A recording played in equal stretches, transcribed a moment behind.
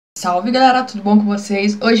Salve galera, tudo bom com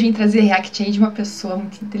vocês? Hoje vim trazer react aí de uma pessoa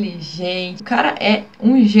muito inteligente. O cara é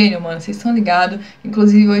um gênio, mano, vocês estão ligados?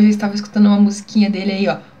 Inclusive hoje eu estava escutando uma musiquinha dele aí,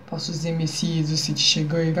 ó. Posso os MCs, o SID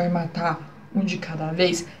chegou e vai matar um de cada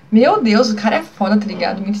vez. Meu Deus, o cara é foda, tá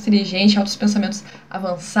ligado? Muito inteligente, altos pensamentos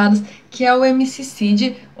avançados, que é o MC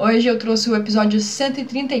SID. Hoje eu trouxe o episódio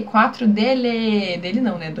 134 dele. Dele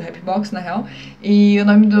não, né? Do Rapbox, na real. E o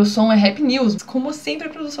nome do som é Rap News. Como sempre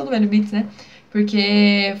a produção do Velho Beats, né?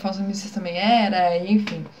 Porque Falsos MCs também era,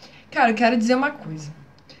 enfim. Cara, eu quero dizer uma coisa.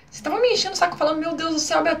 Você tava me enchendo o saco falando, meu Deus do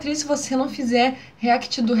céu, Beatriz, se você não fizer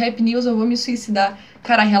react do Rap News, eu vou me suicidar.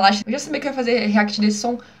 Cara, relaxa. Eu já sabia que eu ia fazer react desse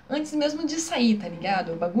som antes mesmo de sair, tá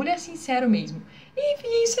ligado? O bagulho é sincero mesmo. E enfim,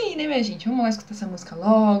 é isso aí, né, minha gente? Vamos lá escutar essa música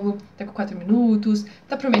logo. Tá com 4 minutos,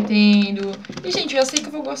 tá prometendo. E, gente, eu já sei que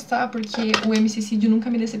eu vou gostar, porque o MC SID nunca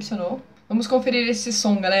me decepcionou. Vamos conferir esse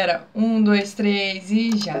som, galera. 1, 2, 3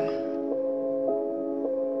 e já.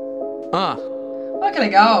 Olha que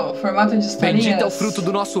legal, formato de historinhas. Bendito é o fruto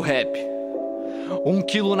do nosso rap. 1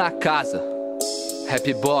 quilo na casa.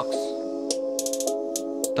 Rapbox.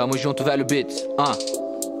 Tamo junto, Velho Beats.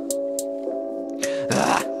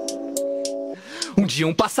 Um dia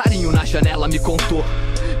um passarinho na janela me contou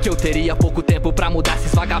que eu teria pouco tempo pra mudar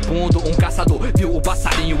esses vagabundos. Um caçador viu o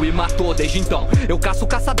passarinho e matou. Desde então eu caço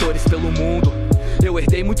caçadores pelo mundo. Eu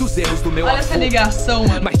herdei muitos erros do meu avô. Olha essa ligação,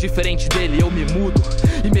 mano. Mas diferente dele eu me mudo.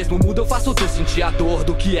 E mesmo mudo eu faço tu sentir a dor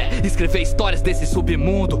do que é escrever histórias desse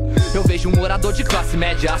submundo. Eu vejo um morador de classe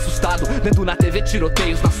média assustado, vendo na TV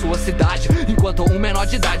tiroteios na sua cidade, enquanto um menor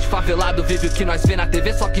de idade favelado vive o que nós vê na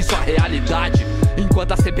TV, só que em sua realidade.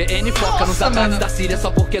 Enquanto a CBN foca nos ataques da Síria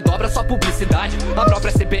só porque dobra sua publicidade, a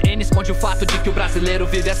própria CBN esconde o fato de que o brasileiro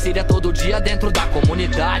vive a Síria todo dia dentro da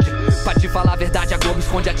comunidade. Pra te falar a verdade, a Globo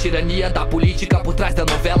esconde a tirania da política por trás da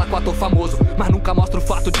novela com ator famoso, mas nunca mostra o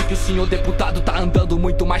fato de que o senhor deputado tá andando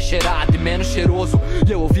muito mais cheirado e menos cheiroso.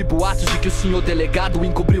 E eu ouvi boatos de que o senhor delegado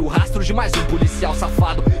encobriu o rastro de mais um policial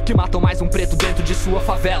safado que matou mais um preto dentro de sua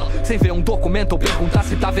favela, sem ver um documento ou perguntar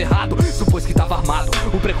se tava errado. Supôs que tava armado.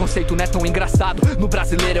 O preconceito não é tão engraçado. No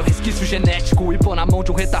brasileiro é o resquício genético, e pôr na mão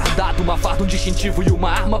de um retardado uma farda, um distintivo e uma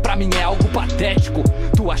arma pra mim é algo patético.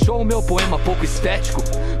 Tu achou o meu poema pouco estético?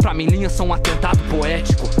 Pra mim linhas são um atentado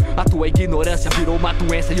poético. A tua ignorância virou uma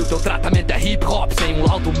doença e o teu tratamento é hip hop sem um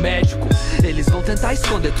laudo médico. Eles vão tentar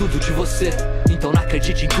esconder tudo de você, então não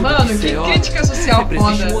acredite em tudo que você olha. Mano, que crítica social sempre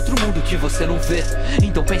foda. existe um outro mundo que você não vê,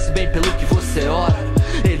 então pense bem pelo que você ora.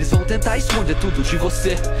 Eles vão tentar esconder tudo de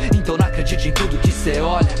você, então não acredite em tudo que você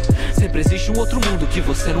olha. Sempre existe um outro mundo que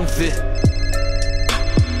você não vê.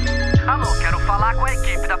 Alô, quero falar com a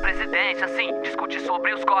equipe da presidência, sim, discutir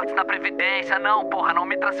sobre os cortes na previdência. Não, porra, não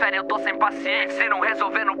me transfere, eu tô sem paciência. Se não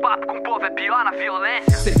resolver no papo com o povo é pior na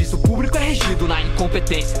violência. Serviço público é regido na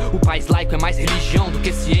incompetência. O país laico é mais religião do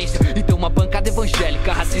que ciência. E tem uma bancada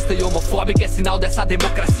evangélica, racista e homofóbica é sinal dessa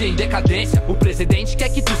democracia em decadência. O presidente quer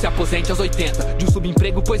que tu se aposente aos 80 de um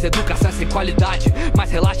subemprego, pois educação é sem qualidade.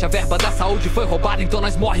 Mas relaxa, a verba da saúde foi roubada, então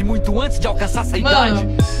nós morre muito antes de alcançar essa idade.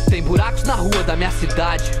 Tem buracos na rua da minha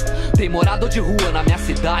cidade, tem morador de rua na minha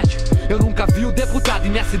cidade. Eu nunca vi o deputado em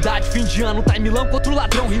minha cidade. Fim de ano tá em Milão com outro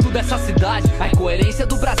ladrão rindo dessa cidade. A incoerência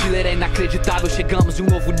do brasileiro é inacreditável. Chegamos em um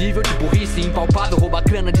novo nível de burrice impalpável. Rouba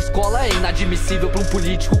grana de escola é inadmissível. Pra um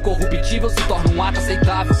político corruptível se torna um ato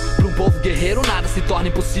aceitável. Pra um povo guerreiro nada se torna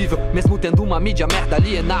impossível, mesmo tendo uma mídia merda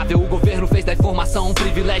alienável. O governo fez da informação um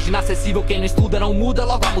privilégio inacessível. Quem não estuda não muda,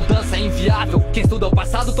 logo a mudança é inviável. Quem estuda o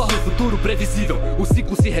passado torna o futuro previsível. O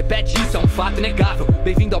ciclo se repete, isso é um fato inegável.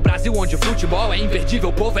 Bem-vindo ao Brasil, onde o futebol é imperdível.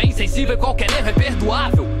 O povo é insensível e qualquer erro é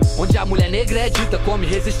perdoável. Onde a mulher negra é dita como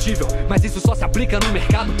irresistível, mas isso só se aplica no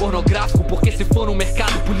mercado pornográfico. Porque se for no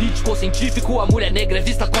mercado político ou científico, a mulher negra é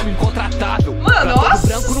vista como incontratável. Mano, pra todo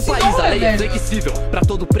branco no país a lei é flexível. Pra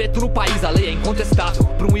todo preto no país a lei é incontestável.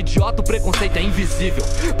 Pra um idiota o preconceito é invisível.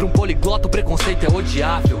 Pra um poliglota o preconceito é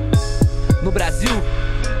odiável. No Brasil,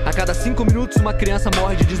 a cada 5 minutos uma criança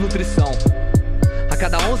morre de desnutrição. A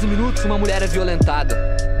cada 11 minutos uma mulher é violentada.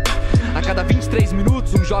 A cada 23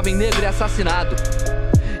 minutos um jovem negro é assassinado.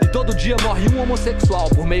 E todo dia morre um homossexual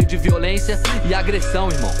por meio de violência e agressão,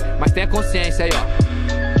 irmão. Mas tenha consciência aí, ó.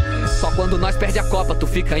 Só quando nós perde a Copa tu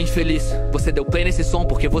fica infeliz. Você deu play nesse som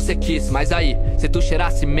porque você quis. Mas aí, se tu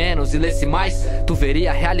cheirasse menos e lesse mais, tu veria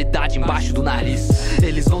a realidade embaixo do nariz.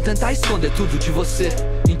 Eles vão tentar esconder tudo de você,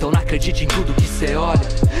 então não acredite em tudo que você olha.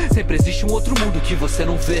 Sempre existe um outro mundo que você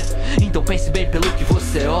não vê, então pense bem pelo que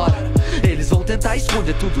você ora. Eles vão tentar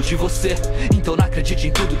esconder tudo de você, então não acredite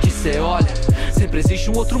em tudo que você olha. Sempre existe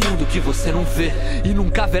um outro mundo que você não vê, e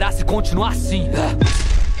nunca haverá se continuar assim.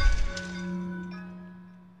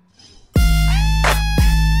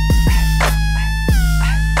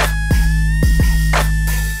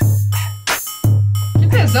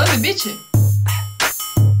 Sobe, beat.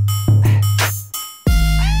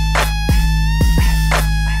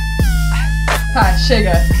 Tá,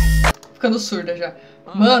 chega. Ficando surda já.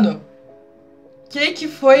 Mano, que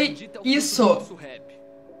foi isso?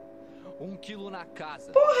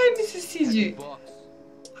 Porra, MC SID.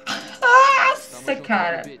 Nossa,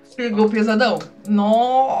 cara. Pegou pesadão.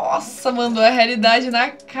 Nossa, mandou a realidade na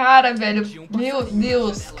cara, velho. Meu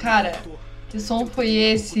Deus, cara. Que som foi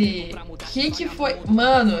esse? Que foi?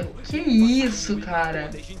 Mano, que isso, cara?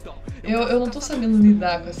 Eu não tô sabendo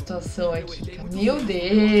lidar com a situação aqui. Meu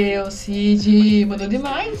Deus, Cid. Mandou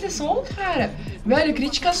demais esse som, cara. Velho,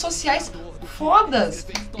 críticas sociais fodas.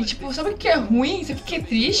 E tipo, sabe o que é ruim? Sabe o que é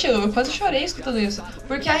triste? Eu quase chorei escutando isso.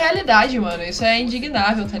 Porque é a realidade, mano. Isso é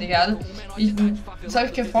indignável, tá ligado? E sabe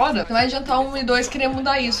o que é foda? Não vai adiantar 1 e 2 querer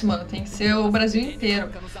mudar isso, mano. Tem que ser o Brasil inteiro.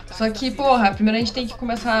 Só que, porra, primeiro a gente tem que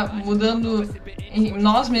começar mudando em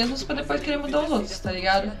nós mesmos pra depois querer mudar os outros, tá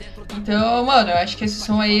ligado? Então, mano, eu acho que esse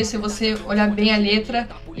som aí, se você olhar bem a letra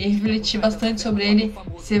e refletir bastante sobre ele,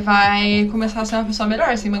 você vai começar a ser uma pessoa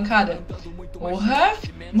melhor, sem mancada. Porra!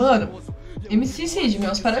 Mano, MC SID,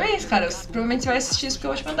 meus parabéns, cara. Provavelmente você vai assistir isso que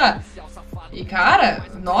eu vou te mandar. E, cara,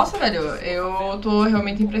 nossa, velho, eu tô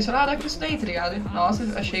realmente impressionada com isso daí, tá ligado? Nossa,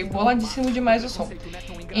 achei boladíssimo demais o som.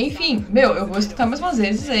 Enfim, meu, eu vou escutar mais umas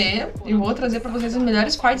vezes e eu vou trazer pra vocês as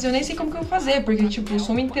melhores partes. Eu nem sei como que eu vou fazer, porque, tipo, o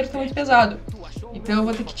som inteiro tá muito pesado. Então eu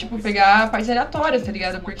vou ter que, tipo, pegar partes aleatórias, tá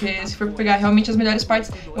ligado? Porque se for pegar realmente as melhores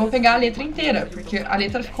partes, eu vou pegar a letra inteira, porque a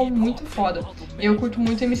letra ficou muito foda. E eu curto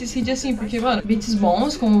muito o MC SID assim, porque, mano, beats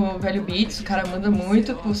bons, como o Velho Beats, o cara manda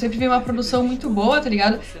muito, sempre vem uma produção muito boa, tá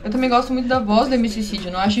ligado? Eu também gosto muito da voz do MC SID,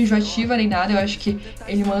 eu não acho enjoativa nem nada, eu acho que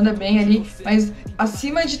ele manda bem ali, mas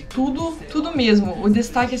acima de tudo, tudo mesmo, o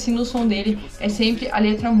destaque assim no som dele é sempre a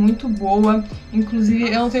letra muito boa.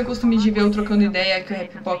 Inclusive, eu não tenho costume de ver o trocando ideia que o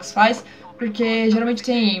Rapbox faz, porque geralmente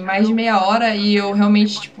tem mais de meia hora e eu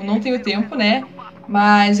realmente, tipo, não tenho tempo, né?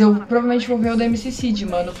 Mas eu provavelmente vou ver o da MC SID,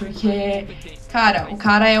 mano, porque, cara, o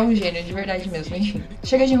cara é um gênio, de verdade mesmo, enfim.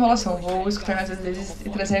 Chega de enrolação, vou escutar mais vezes e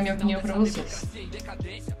trazer a minha opinião pra vocês.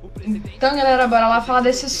 Então, galera, bora lá falar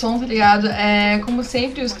desse som, tá ligado? Como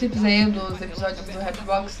sempre, os clipes aí dos episódios do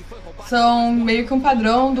Rapbox são meio que um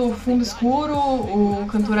padrão do fundo escuro, o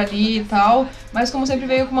cantor ali e tal, mas como sempre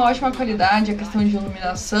veio com uma ótima qualidade, a questão de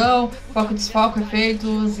iluminação, foco, desfoco,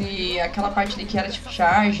 efeitos e aquela parte ali que era tipo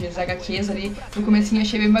charges, HQs ali, no comecinho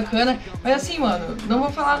achei bem bacana, mas assim, mano, não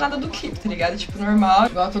vou falar nada do clipe, tá ligado? Tipo, normal,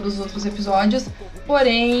 igual a todos os outros episódios,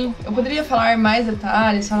 porém, eu poderia falar mais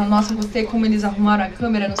detalhes, falar, nossa, gostei como eles arrumaram a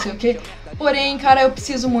câmera, não sei o que. Porém, cara, eu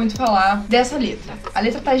preciso muito falar dessa letra. A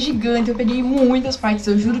letra tá gigante, eu peguei muitas partes,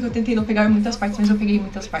 eu juro que eu tentei não pegar muitas partes, mas eu peguei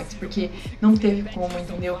muitas partes, porque não teve como,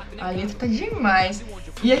 entendeu? A letra tá demais.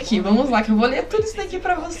 E aqui, vamos lá, que eu vou ler tudo isso daqui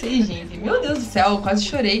pra vocês, gente. Meu Deus do céu, eu quase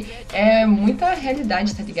chorei. É muita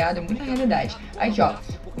realidade, tá ligado? É muita realidade. Aqui, ó.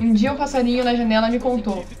 Um dia um passarinho na janela me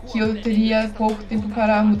contou que eu teria pouco tempo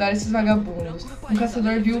para mudar esses vagabundos. Um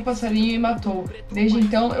caçador viu o passarinho e matou. Desde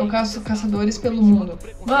então eu caço caçadores pelo mundo.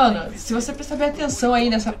 Mano, se você prestar bem atenção aí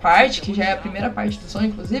nessa parte, que já é a primeira parte do som,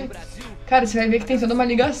 inclusive, cara, você vai ver que tem toda uma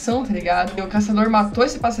ligação, tá ligado? E o caçador matou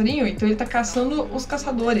esse passarinho, então ele tá caçando os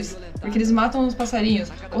caçadores, porque eles matam os passarinhos.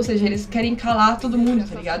 Ou seja, eles querem calar todo mundo,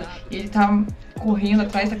 tá ligado? E ele tá correndo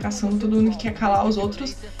atrás, tá caçando todo mundo que quer calar os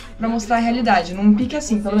outros pra mostrar a realidade. Não pique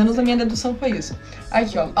assim, pelo menos a minha dedução foi isso.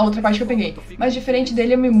 Aqui, ó, a outra parte que eu peguei. Mas diferente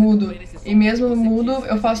dele eu me mudo, e mesmo mudo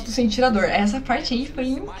eu faço tu sentir a dor. Essa parte aí foi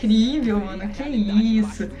incrível, mano, que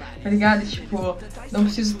isso, tá ligado? Tipo, não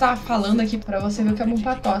preciso estar falando aqui pra você ver que é bom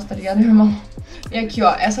pra tosse, tá ligado, meu irmão? E aqui,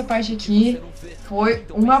 ó, essa parte aqui foi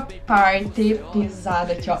uma parte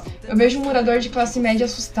pesada aqui, ó. Eu vejo um morador de classe média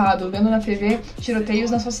assustado, vendo na TV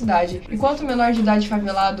tiroteios na sua cidade. Enquanto o menor de idade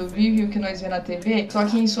favelado vive o que nós vê na TV, só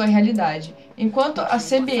que em sua realidade. Enquanto a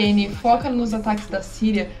CBN foca nos ataques da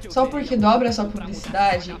Síria só porque dobra a sua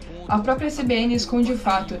publicidade, a própria CBN esconde o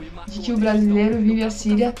fato de que o brasileiro vive a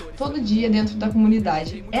Síria todo dia dentro da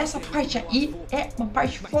comunidade. Essa parte aí é uma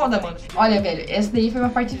parte foda, mano. Olha, velho, essa daí foi uma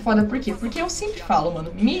parte foda. Por quê? Porque eu sempre falo,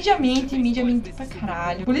 mano, mídiamente pra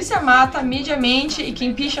caralho. Polícia mata, mídiamente, e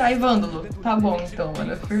quem picha aí vândalo. Tá bom, então,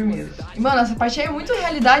 mano, firmeza. E, mano, essa parte aí é muito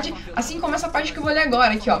realidade, assim como essa parte que eu vou ler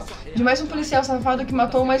agora, aqui, ó. De mais um policial safado que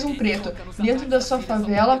matou mais um preto dentro da sua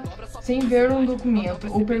favela sem ver um documento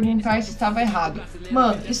ou perguntar se estava errado.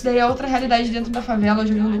 Mano, isso daí é outra realidade dentro da favela. Eu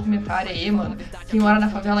já vi um documentário aí, mano. Quem mora na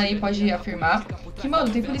favela aí pode afirmar que, mano,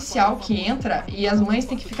 tem policial que entra e as mães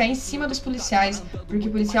têm que ficar em cima dos policiais, porque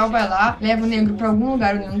o policial vai lá, leva o negro pra algum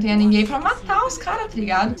lugar onde não tenha ninguém pra matar matar os caras, tá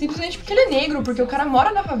ligado? Simplesmente porque ele é negro, porque o cara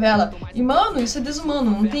mora na favela. E, mano, isso é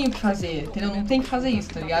desumano, não tem o que fazer, entendeu? Não tem que fazer isso,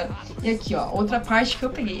 tá ligado? E aqui, ó, outra parte que eu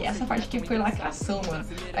peguei. Essa parte aqui foi lacração, mano.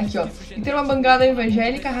 Aqui, ó. E ter uma bancada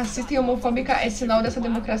evangélica, racista e homofóbica é sinal dessa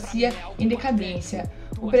democracia em decadência.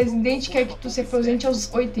 O presidente quer que tu se aposente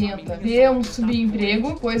aos 80. Dê um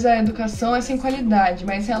subemprego, pois a educação é sem qualidade.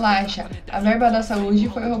 Mas relaxa, a verba da saúde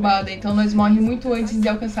foi roubada, então nós morremos muito antes de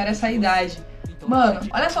alcançar essa idade. Mano,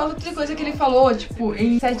 olha só outra coisa que ele falou, tipo,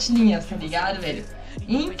 em 7 linhas, tá ligado, velho?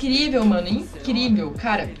 Incrível, mano, incrível.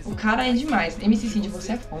 Cara, o cara é demais. SID,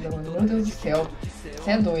 você é foda, mano. Meu Deus do céu.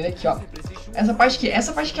 Você é doido. Aqui, ó. Essa parte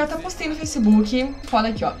aqui eu até postei no Facebook. Foda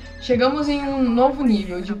aqui, ó. Chegamos em um novo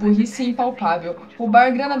nível de burrice impalpável.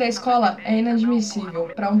 Roubar grana da escola é inadmissível.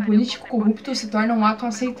 Para um político corrupto se torna um ato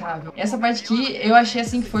aceitável. Essa parte aqui eu achei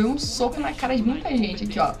assim que foi um soco na cara de muita gente.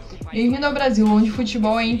 Aqui, ó. Bem-vindo ao Brasil, onde o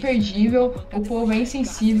futebol é imperdível, o povo é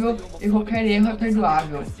insensível e qualquer erro é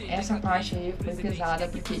perdoável. Essa parte aí foi pesada,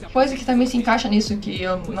 porque coisa que também se encaixa nisso, que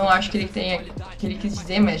eu não acho que ele quis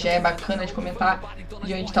dizer, mas já é bacana de comentar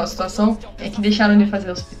diante tal situação, é que deixaram de fazer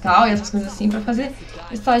hospital e essas coisas assim pra fazer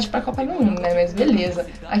estágio pra Copa do Mundo, né? Mas beleza.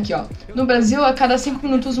 Aqui, ó. No Brasil, a cada 5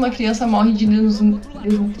 minutos uma criança morre de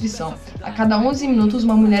desnutrição. A cada 11 minutos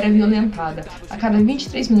uma mulher é violentada. A cada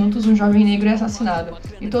 23 minutos um jovem negro é assassinado.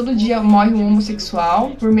 E todo dia morre um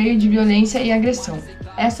homossexual por meio de violência e agressão.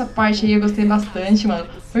 Essa parte aí eu gostei bastante, mano.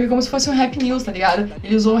 Porque como se fosse um rap news, tá ligado?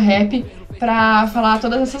 Ele usou o rap pra falar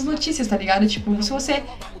todas essas notícias, tá ligado? Tipo, se você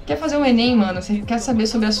quer fazer um Enem, mano, você quer saber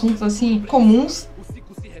sobre assuntos, assim, comuns,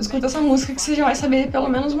 escuta essa música que você já vai saber pelo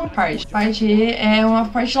menos uma parte. A parte E é uma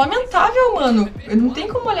parte lamentável, mano. Não tem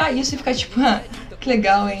como olhar isso e ficar tipo, ah, que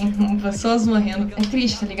legal, hein? Pessoas morrendo. É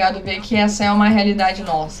triste, tá ligado? Ver que essa é uma realidade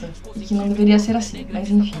nossa. E que não deveria ser assim, mas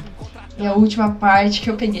enfim. E a última parte que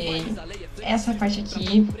eu peguei. Essa parte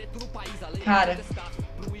aqui, cara,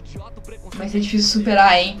 vai ser difícil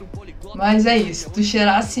superar, hein? Mas é isso. Tu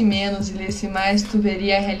cheirasse menos e lesse mais, tu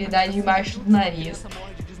veria a realidade embaixo do nariz.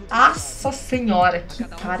 Nossa senhora, que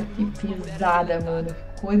cara, que pesada, mano.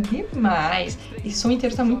 Ficou demais. Esse som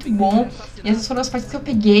inteiro tá muito bom. E essas foram as partes que eu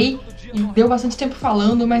peguei. E deu bastante tempo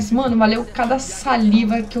falando, mas, mano, valeu cada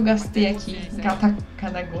saliva que eu gastei aqui.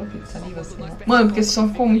 Cada gota de saliva, assim, né? Mano, porque esse som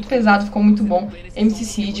ficou muito pesado, ficou muito bom.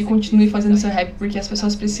 SID, continue fazendo seu rap, porque as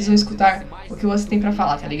pessoas precisam escutar o que você tem pra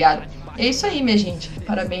falar, tá ligado? É isso aí, minha gente.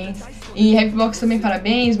 Parabéns. E Rapbox também,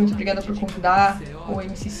 parabéns. Muito obrigada por convidar o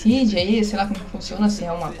SID aí. Sei lá como funciona, se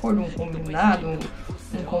é um acordo, um combinado,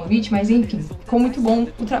 um convite, mas enfim. Ficou muito bom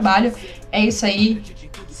o trabalho. É isso aí.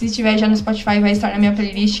 Se estiver já no Spotify, vai estar na minha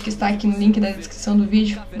playlist, que está aqui no link da descrição do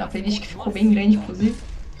vídeo. Na playlist que ficou bem grande, inclusive.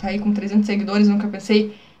 Tá aí com 300 seguidores. Nunca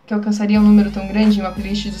pensei que alcançaria um número tão grande em uma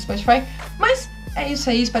playlist do Spotify. Mas é isso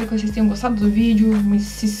aí. Espero que vocês tenham gostado do vídeo.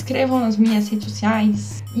 Se inscrevam nas minhas redes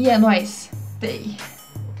sociais. E é nóis. Beijo.